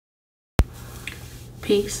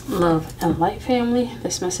Peace, love, and light, family.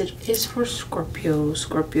 This message is for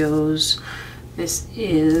Scorpios. This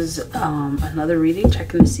is another reading,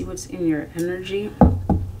 checking to see what's in your energy.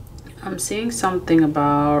 I'm seeing something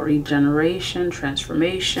about regeneration,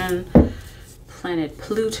 transformation, planet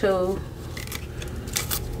Pluto,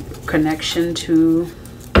 connection to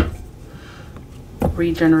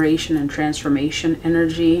regeneration and transformation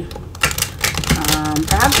energy.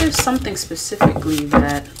 Perhaps there's something specifically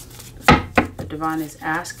that the divine is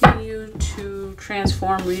asking you to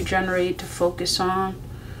transform, regenerate, to focus on.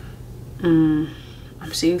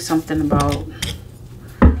 I'm seeing something about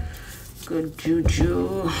good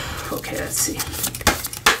juju. Okay, let's see.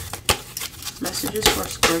 Messages for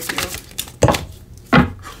Scorpio.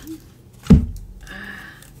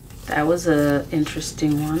 That was a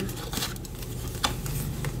interesting one.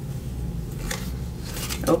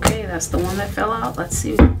 Okay, that's the one that fell out. Let's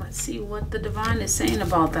see what the divine is saying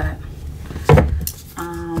about that.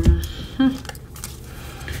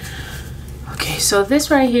 Okay, so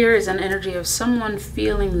this right here is an energy of someone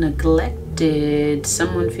feeling neglected,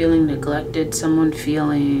 someone feeling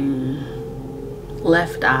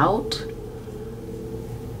left out,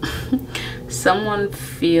 someone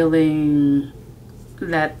feeling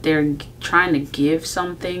that they're trying to give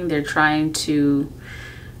something, they're trying to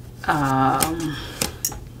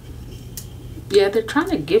they're trying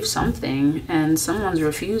to give something and someone's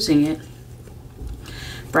refusing it.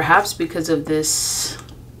 Perhaps because of this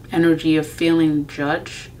energy of feeling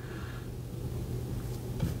judged.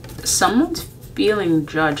 Someone's feeling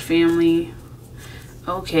judged, family.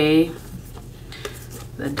 Okay.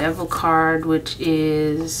 The Devil card, which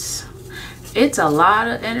is... it's a lot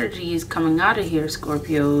of energies coming out of here,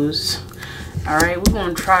 Scorpios. Alright, we're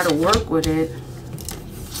going to try to work with it.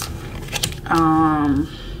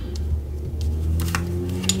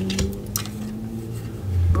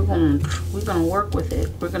 We're gonna work with it.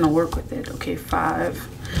 We're gonna work with it. Okay,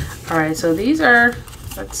 5. All right, so these are,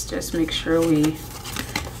 let's just make sure we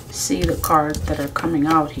see the cards that are coming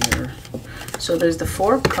out here. So there's the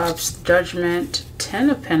 4 of Cups, Judgment, 10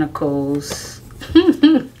 of Pentacles,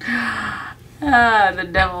 the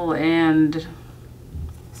Devil, and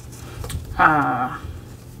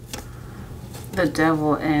the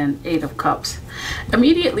Devil and 8 of Cups.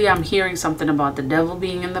 Immediately I'm hearing something about the Devil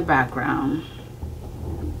being in the background.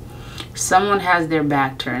 Someone has their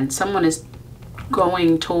back turned. Someone is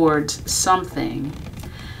going towards something.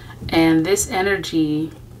 And this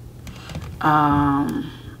energy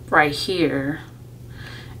right here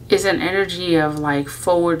is an energy of like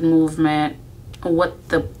forward movement, what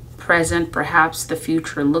the present, perhaps the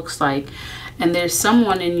future looks like. And there's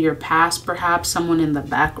someone in your past, perhaps someone in the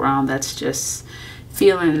background that's just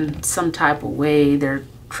feeling some type of way. They're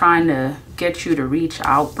trying to get you to reach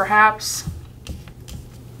out, perhaps.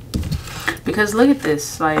 Because look at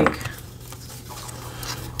this, like,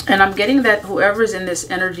 and I'm getting that whoever's in this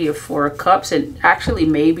energy of 4 of Cups, it actually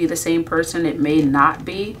may be the same person, it may not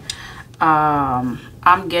be.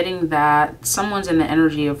 I'm getting that someone's in the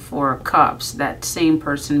energy of 4 of Cups. That same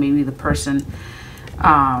person, maybe the person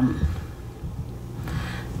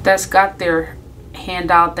that's got their hand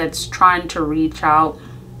out, that's trying to reach out.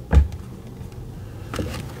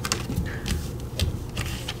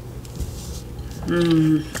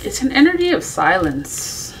 It's an energy of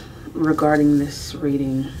silence regarding this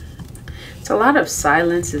reading. It's a lot of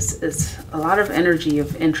silence. It's a lot of energy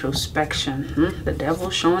of introspection. The Devil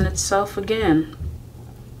showing itself again.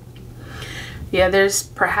 Yeah, there's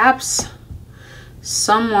perhaps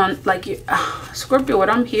someone like you, Scorpio. What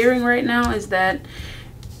I'm hearing right now is that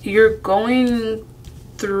you're going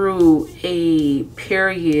through a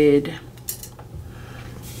period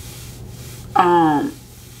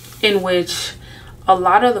in which a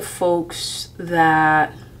lot of the folks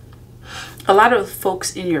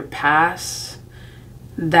in your past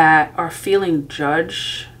that are feeling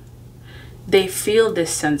judged, they feel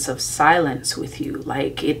this sense of silence with you.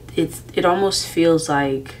 Like it almost feels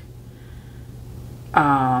like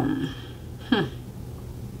I'm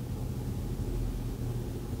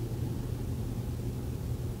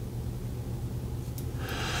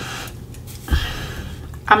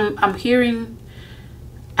hearing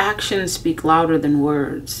actions speak louder than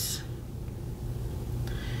words.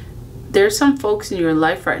 There's some folks in your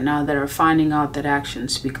life right now that are finding out that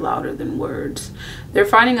actions speak louder than words. They're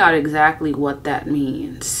finding out exactly what that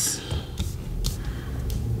means.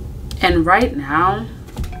 And right now,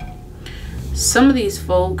 some of these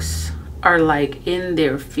folks are like in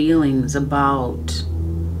their feelings about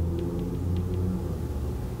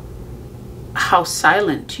how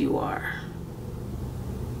silent you are.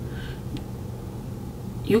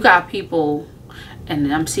 You got people,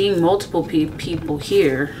 And I'm seeing multiple people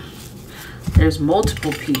here. There's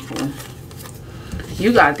multiple people.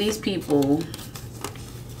 You got these people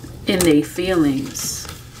in their feelings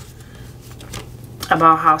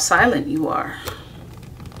about how silent you are.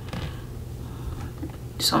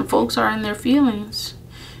 Some folks are in their feelings.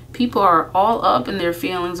 People are all up in their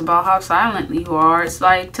feelings about how silent you are. It's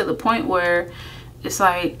like to the point where it's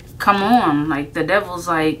like, come on. Like the devil's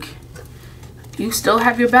like, you still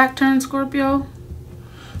have your back turned, Scorpio?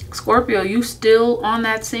 Scorpio, you still on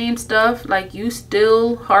that same stuff? Like you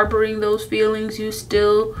still harboring those feelings? You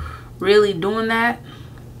still really doing that?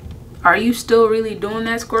 Are you still really doing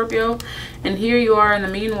that, Scorpio? And here you are in the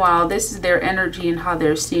meanwhile. This is their energy and how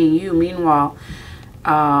they're seeing you. Meanwhile,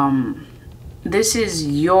 this is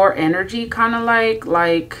your energy, kind of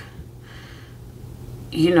like,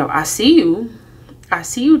 you know, I see you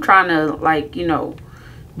trying to, like, you know,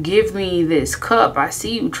 give me this cup. I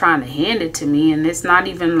see you trying to hand it to me, and it's not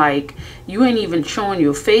even like, you ain't even showing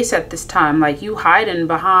your face at this time. Like you hiding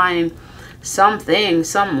behind something,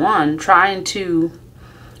 someone trying to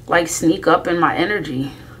like sneak up in my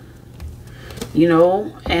energy, you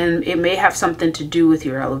know. And it may have something to do with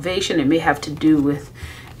your elevation. It may have to do with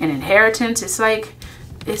an inheritance. It's like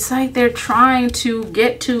they're trying to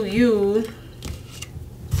get to you,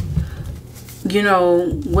 you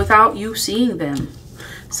know, without you seeing them.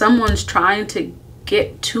 Someone's trying to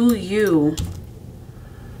get to you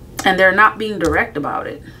and they're not being direct about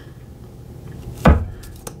it.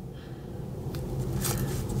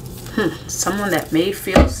 Someone that may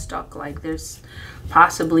feel stuck, like there's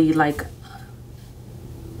possibly like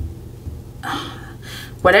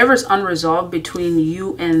whatever's unresolved between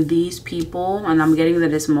you and these people, and I'm getting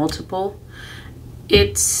that it's multiple,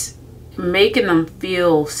 it's making them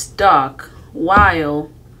feel stuck while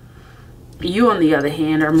you on the other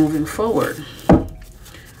hand are moving forward.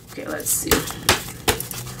 Okay, let's see.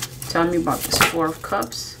 Tell me about this Four of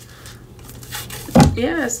Cups.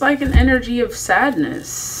 Yeah, it's like an energy of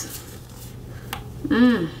sadness.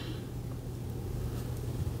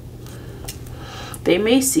 They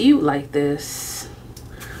may see you like this.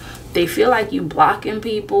 They feel like you blocking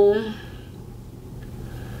people.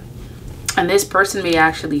 And this person may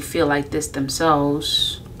actually feel like this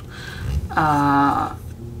themselves.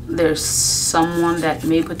 There's someone that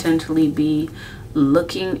may potentially be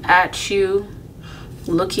looking at you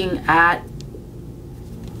in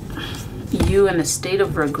a state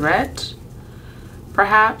of regret,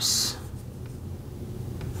 perhaps.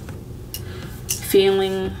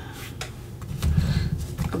 Feeling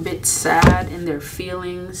a bit sad in their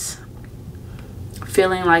feelings,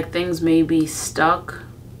 feeling like things may be stuck.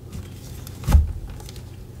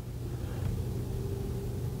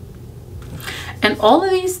 And all of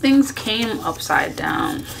these things came upside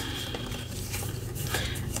down.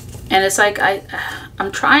 And it's like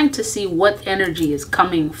I'm trying to see what energy is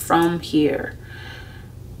coming from here.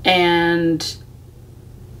 And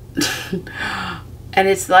and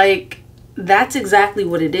it's like, that's exactly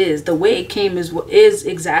what it is. The way it came is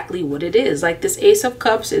exactly what it is. Like this Ace of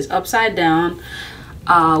Cups is upside down,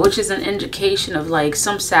 which is an indication of like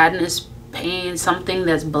some sadness, pain, something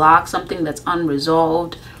that's blocked, something that's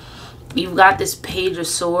unresolved. You've got this Page of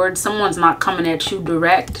Swords. Someone's not coming at you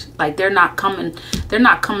direct. Like they're not coming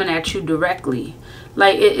at you directly.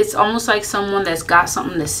 Like it's almost like someone that's got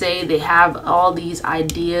something to say. They have all these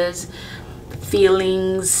ideas,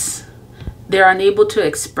 feelings. They're unable to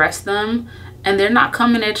express them, and they're not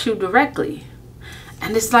coming at you directly.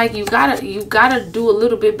 And it's like you gotta do a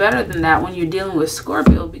little bit better than that when you're dealing with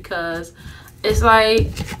Scorpio, because it's like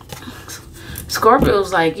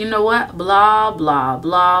Scorpio's like, you know what, blah blah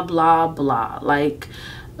blah blah blah. Like,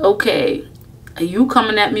 okay, you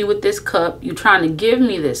coming at me with this cup, you trying to give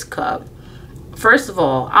me this cup. First of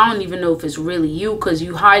all, I don't even know if it's really you, because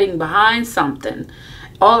you hiding behind something.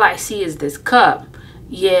 All I see is this cup.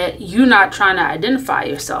 Yet you're not trying to identify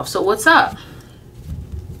yourself. So what's up?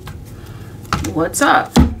 What's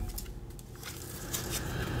up?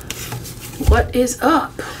 What is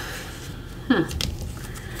up?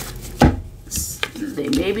 They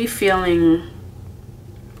may be feeling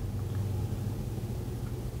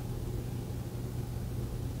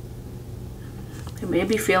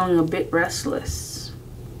a bit restless.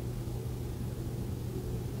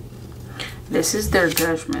 This is their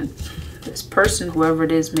judgment. This person, whoever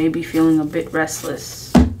it is, may be feeling a bit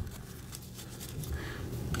restless.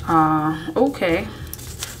 Okay.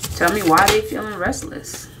 Tell me why they feeling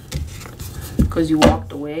restless. Because you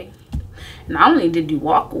walked away. Not only did you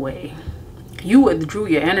walk away, you withdrew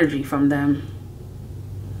your energy from them.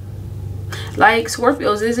 Like,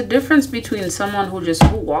 Scorpios, there's a difference between someone who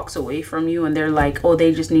walks away from you and they're like, oh,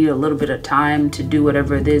 they just need a little bit of time to do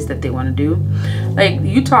whatever it is that they want to do. Like,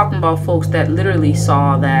 you talking about folks that literally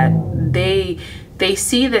saw that they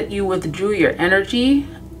see that you withdrew your energy,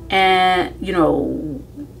 and, you know,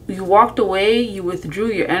 you walked away, you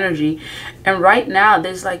withdrew your energy, and right now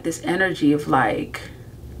there's like this energy of like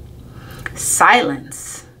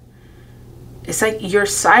silence. It's like your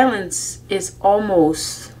silence is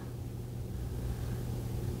almost,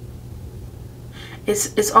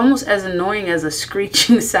 it's almost as annoying as a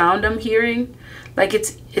screeching sound I'm hearing. Like,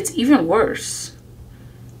 it's even worse,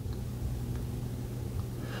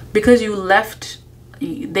 because you left,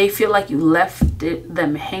 they feel like you left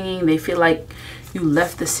them hanging. They feel like you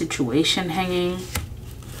left the situation hanging.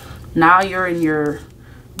 Now you're in your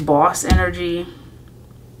boss energy.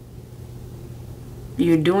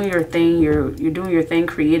 You're doing your thing. You're doing your thing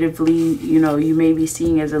creatively. You know, you may be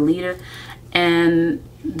seeing as a leader, and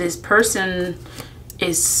this person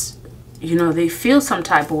is, you know, they feel some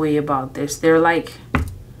type of way about this. They're like,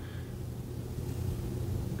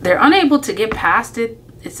 they're unable to get past it.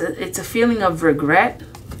 It's a feeling of regret.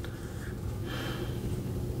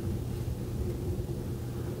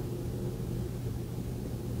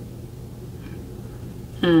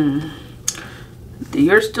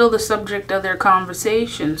 You're still the subject of their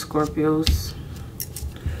conversation, Scorpios.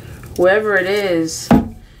 Whoever it is,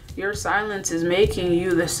 your silence is making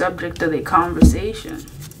you the subject of the conversation.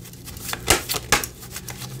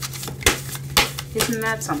 Isn't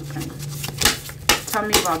that something? Tell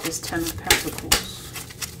me about this Ten of Pentacles.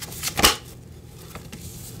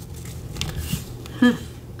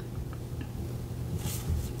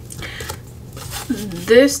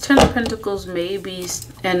 This Ten of Pentacles may be,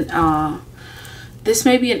 this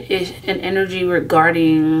may be an energy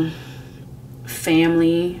regarding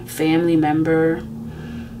family member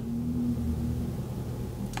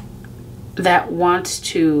that wants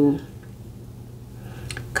to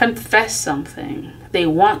confess something. They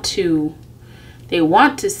want to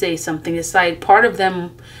say something. It's like part of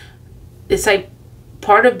them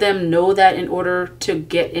know that in order to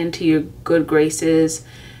get into your good graces,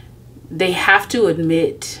 they have to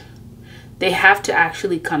admit, they have to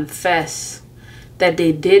actually confess that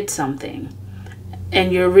they did something.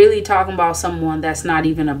 And you're really talking about someone that's not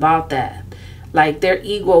even about that. Like, their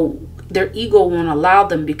ego won't allow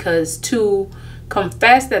them, because to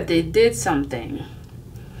confess that they did something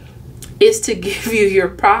is to give you your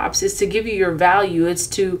props, it's to give you your value, it's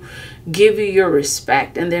to give you your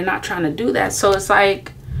respect, and they're not trying to do that. So it's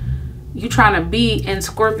like you trying to be in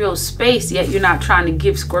Scorpio's space, yet you're not trying to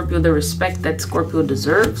give Scorpio the respect that Scorpio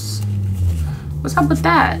deserves. What's up with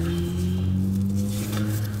that?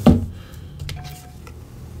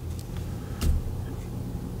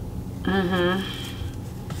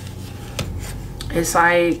 It's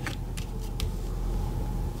like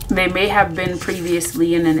they may have been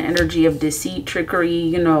previously in an energy of deceit, trickery,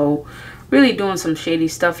 you know, really doing some shady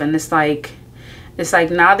stuff, and it's like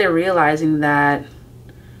now they're realizing that,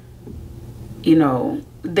 you know,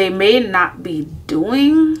 they may not be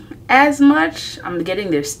doing as much. I'm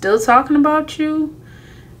getting they're still talking about you,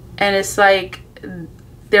 and it's like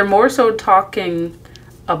they're more so talking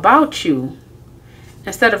about you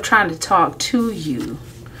instead of trying to talk to you.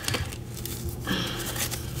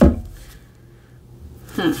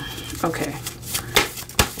 Okay.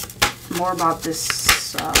 More about this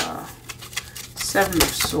Seven of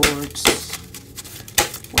Swords.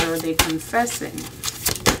 What are they confessing?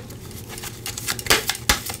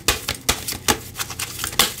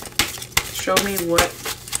 Show me, what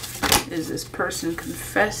is this person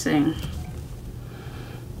confessing?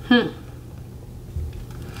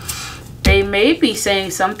 They may be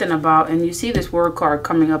saying something about, and you see this word card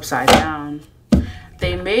coming upside down.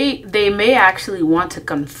 They may actually want to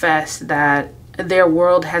confess that their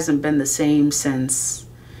world hasn't been the same since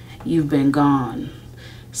you've been gone.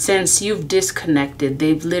 Since you've disconnected,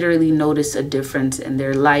 they've literally noticed a difference in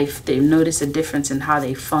their life. They've noticed a difference in how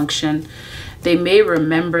they function. They may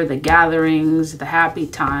remember the gatherings, the happy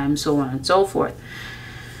times, so on and so forth.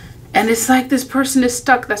 And it's like this person is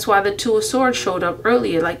stuck. That's why the Two of Swords showed up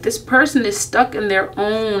earlier. Like, this person is stuck in their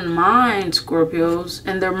own mind, Scorpios,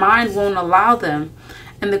 and their mind won't allow them.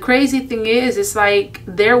 And the crazy thing is, it's like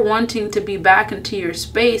they're wanting to be back into your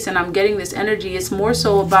space, and I'm getting this energy. It's more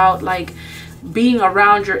so about like being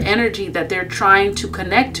around your energy that they're trying to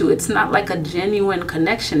connect to. It's not like a genuine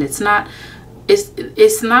connection. It's not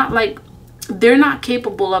like they're not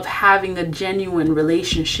capable of having a genuine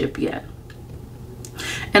relationship yet.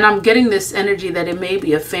 And I'm getting this energy that it may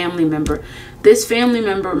be a family member. This family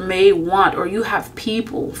member may want, or you have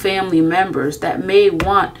people, family members that may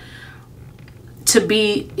want to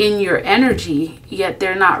be in your energy, yet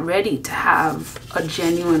they're not ready to have a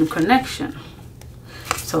genuine connection.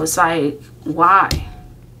 So it's like, why?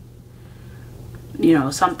 You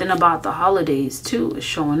know, something about the holidays too is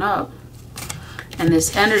showing up. And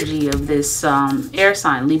this energy of this air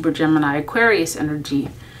sign, Libra, Gemini, Aquarius energy,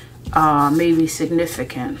 may be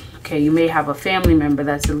significant. Okay, you may have a family member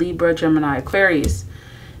that's a Libra, Gemini, Aquarius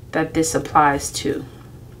that this applies to.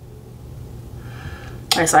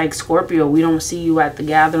 It's like Scorpio, we don't see you at the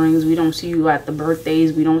gatherings, we don't see you at the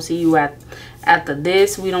birthdays, we don't see you at the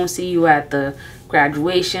this, we don't see you at the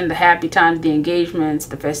graduation, the happy times, the engagements,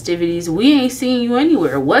 the festivities. We ain't seeing you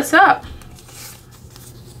anywhere. What's up?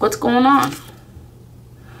 What's going on?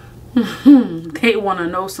 They want to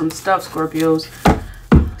know some stuff, Scorpios.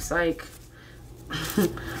 It's like,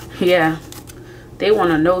 yeah, they want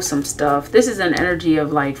to know some stuff. This is an energy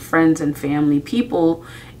of like friends and family, people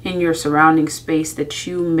in your surrounding space that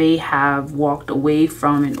you may have walked away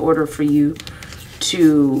from in order for you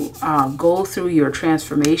to go through your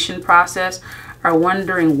transformation process, are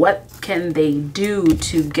wondering what can they do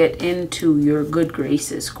to get into your good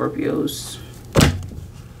graces, Scorpios.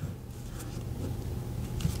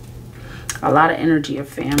 A lot of energy of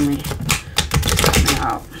family coming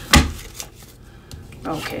out.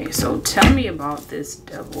 Okay, so tell me about this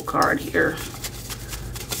Devil card here.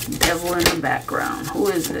 Devil in the background. Who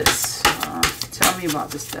is this? Tell me about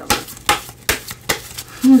this devil.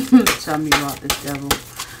 Tell me about this devil.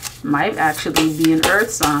 Might actually be an earth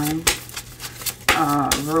sign.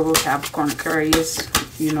 Virgo, Capricorn, Aquarius.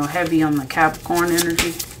 You know, heavy on the Capricorn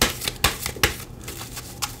energy.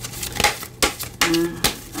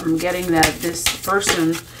 I'm getting that this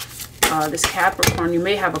person, this Capricorn, you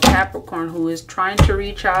may have a Capricorn who is trying to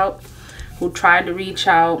reach out, who tried to reach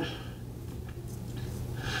out,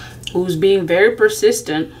 who's being very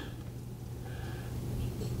persistent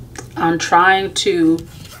on trying to,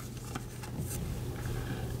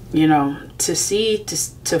 you know, to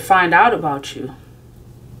find out about you.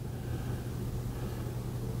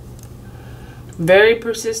 Very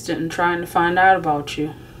persistent in trying to find out about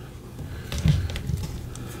you.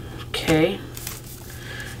 Okay.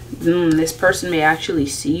 This person may actually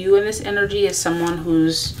see you in this energy as someone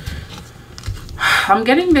who's, I'm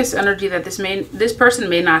getting this energy that this person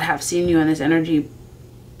may not have seen you in this energy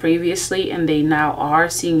previously, and they now are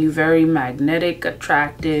seeing you very magnetic,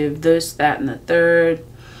 attractive, this, that, and the third.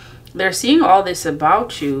 They're seeing all this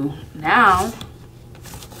about you now.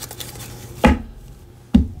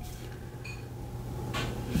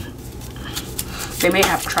 They may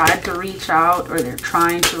have tried to reach out, or they're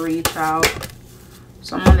trying to reach out.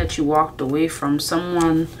 Someone that you walked away from.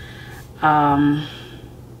 Someone,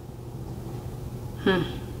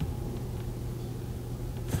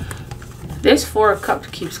 This Four of Cups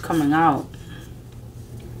keeps coming out.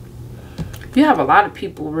 You have a lot of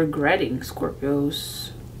people regretting,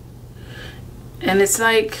 Scorpios. And it's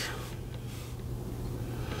like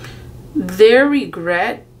their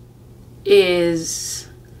regret is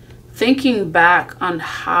thinking back on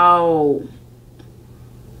how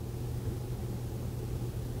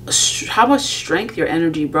much strength your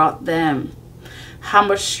energy brought them, how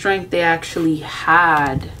much strength they actually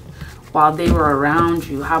had while they were around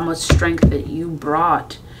you, how much strength that you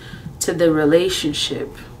brought to the relationship.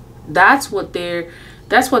 That's what they're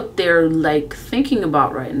like thinking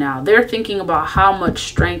about right now. They're thinking about how much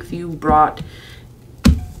strength you brought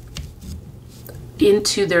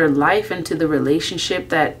into their life, into the relationship,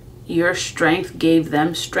 that your strength gave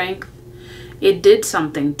them strength. It did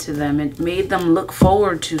something to them. It made them look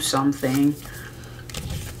forward to something.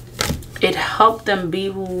 It helped them be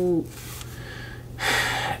who...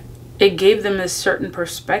 It gave them a certain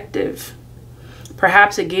perspective.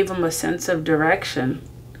 Perhaps it gave them a sense of direction.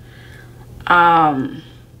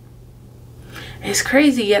 It's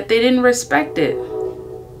crazy, yet they didn't respect it.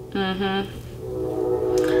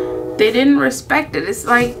 They didn't respect it. It's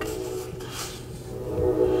like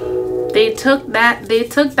they took that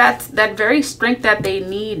very strength that they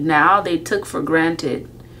need now, they took for granted.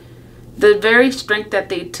 The very strength that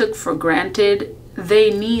they took for granted, they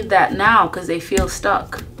need that now because they feel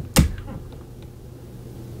stuck.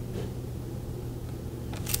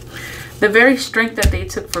 The very strength that they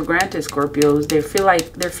took for granted, Scorpios,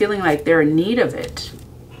 they're feeling like they're in need of it.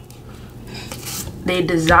 They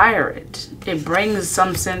desire it. It brings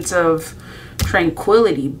some sense of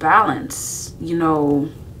tranquility, balance, you know,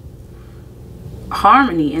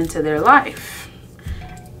 harmony into their life.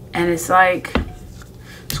 And it's like,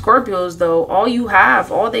 Scorpios, though,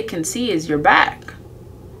 all they can see is your back.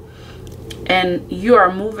 And you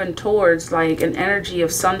are moving towards like an energy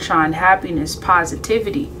of sunshine, happiness,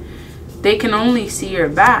 positivity. They can only see your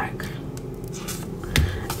back.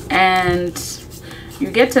 And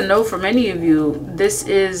you get to know, for many of you, this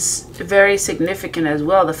is very significant as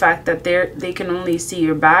well. The fact that they can only see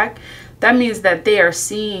your back, that means that they are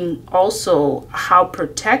seeing also how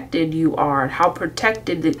protected you are, how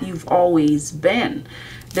protected that you've always been.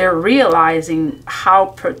 They're realizing how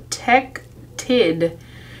protected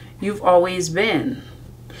you've always been.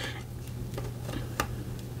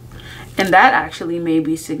 And that actually may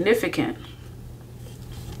be significant.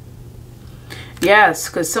 Yes,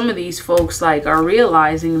 because some of these folks like are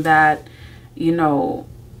realizing that, you know,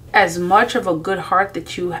 as much of a good heart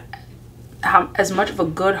that you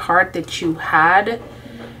had,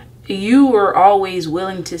 you were always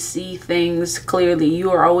willing to see things clearly. You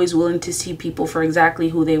were always willing to see people for exactly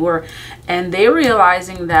who they were. And they're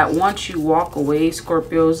realizing that once you walk away,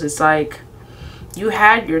 Scorpios, it's like you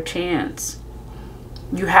had your chance.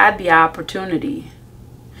 You had the opportunity.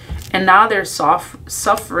 And now they're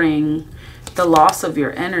suffering the loss of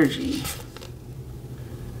your energy.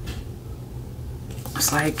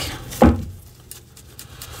 It's like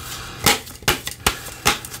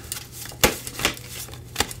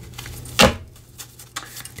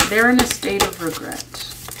they're in a state of regret.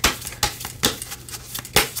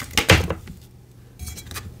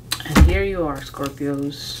 And here you are,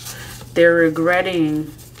 Scorpios. They're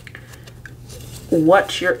regretting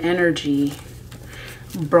what your energy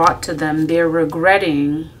brought to them. They're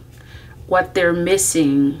regretting what they're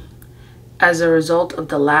missing as a result of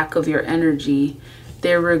the lack of your energy.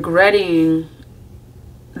 They're regretting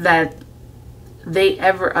that they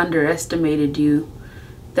ever underestimated you,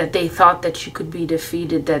 that they thought that you could be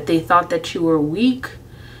defeated, that they thought that you were weak.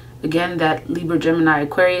 Again, that Libra, Gemini,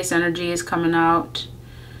 Aquarius energy is coming out.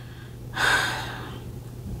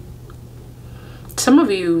 Some of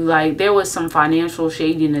you, like, there was some financial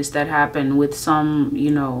shadiness that happened with some,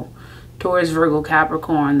 you know, Taurus, Virgo,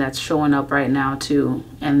 Capricorn that's showing up right now too.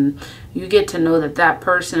 And you get to know that that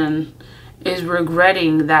person is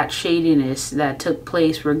regretting that shadiness that took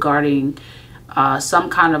place regarding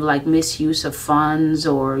some kind of like misuse of funds,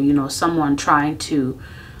 or, you know, someone trying to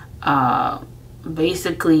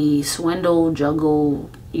basically swindle,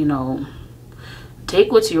 juggle, you know,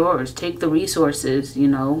 take what's yours, take the resources, you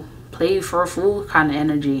know, play you for a fool kind of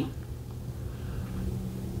energy.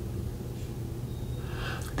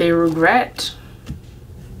 They regret.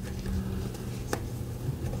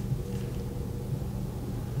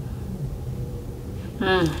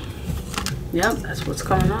 Yep, that's what's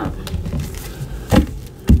coming up.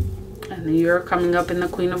 And then you're coming up in the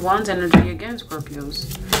Queen of Wands energy again,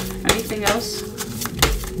 Scorpios. Anything else?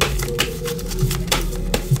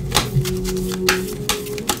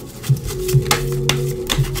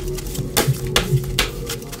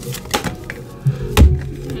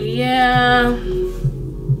 Yeah.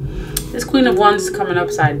 This Queen of Wands is coming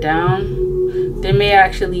upside down. There may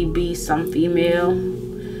actually be some female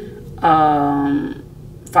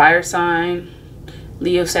fire sign,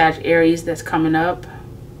 Leo, Sag, Aries that's coming up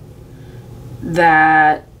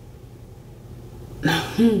that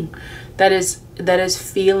that is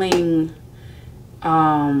feeling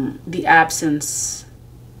the absence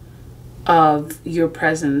of your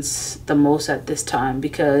presence the most at this time,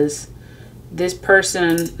 because this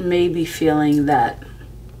person may be feeling that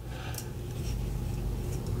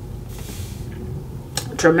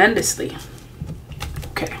tremendously.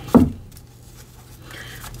 Okay.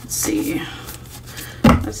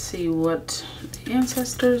 Let's see what the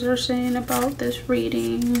ancestors are saying about this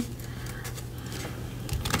reading.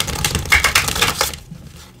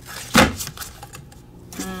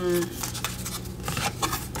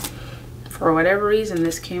 For whatever reason,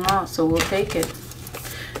 this came out, so we'll take it.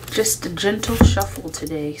 Just a gentle shuffle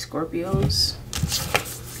today, Scorpios.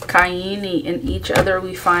 Kaini, in each other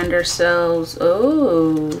we find ourselves.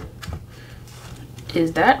 Oh,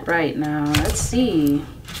 is that right now? Let's see.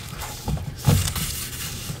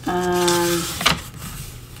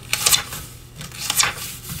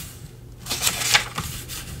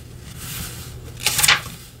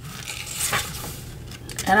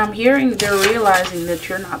 And I'm hearing they're realizing that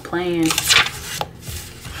you're not playing.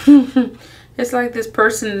 It's like this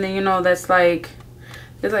person, you know, that's like,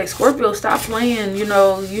 it's like, Scorpio, stop playing. You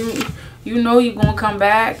know, you know you're gonna come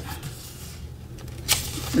back.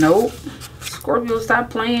 Nope. Scorpio, stop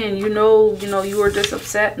playing. You know you were just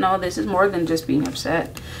upset. No, this is more than just being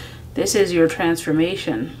upset. This is your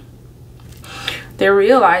transformation. They're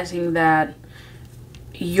realizing that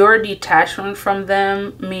your detachment from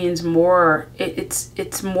them means more.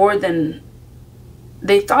 It's more than,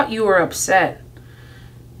 they thought you were upset,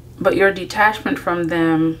 but your detachment from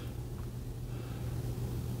them,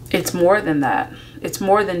 it's more than that. It's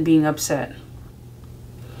more than being upset.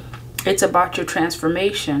 It's about your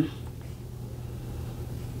transformation.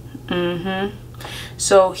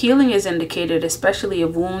 So healing is indicated, especially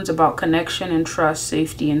of wounds, about connection and trust,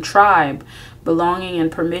 safety and tribe, belonging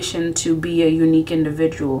and permission to be a unique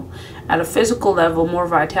individual. At a physical level, more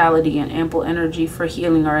vitality and ample energy for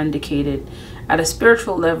healing are indicated. At a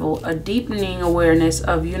spiritual level, a deepening awareness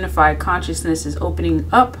of unified consciousness is opening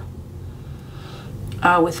up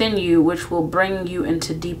within you, which will bring you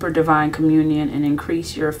into deeper divine communion and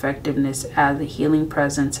increase your effectiveness as a healing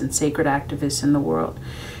presence and sacred activist in the world.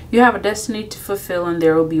 You have a destiny to fulfill, and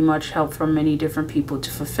there will be much help from many different people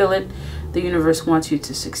to fulfill it. The universe wants you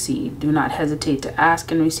to succeed. Do not hesitate to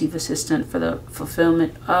ask and receive assistance for the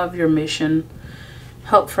fulfillment of your mission.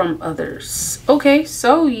 Help from others. Okay,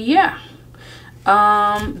 so yeah.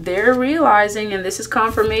 They're realizing, and this is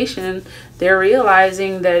confirmation, they're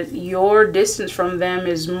realizing that your distance from them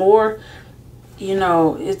is more, you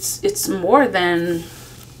know, it's more than,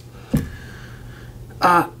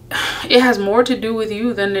 it has more to do with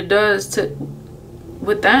you than it does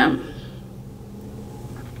with them.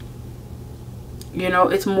 You know,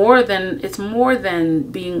 it's more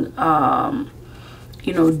than being,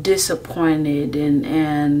 you know, disappointed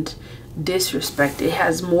and disrespect. It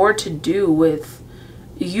has more to do with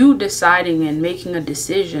you deciding and making a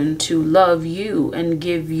decision to love you and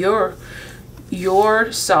give yourself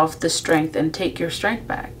the strength and take your strength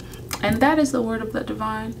back. And that is the word of the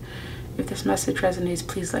divine. If this message resonates,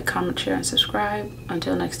 please like, comment, share, and subscribe.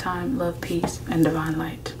 Until next time, love, peace, and divine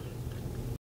light.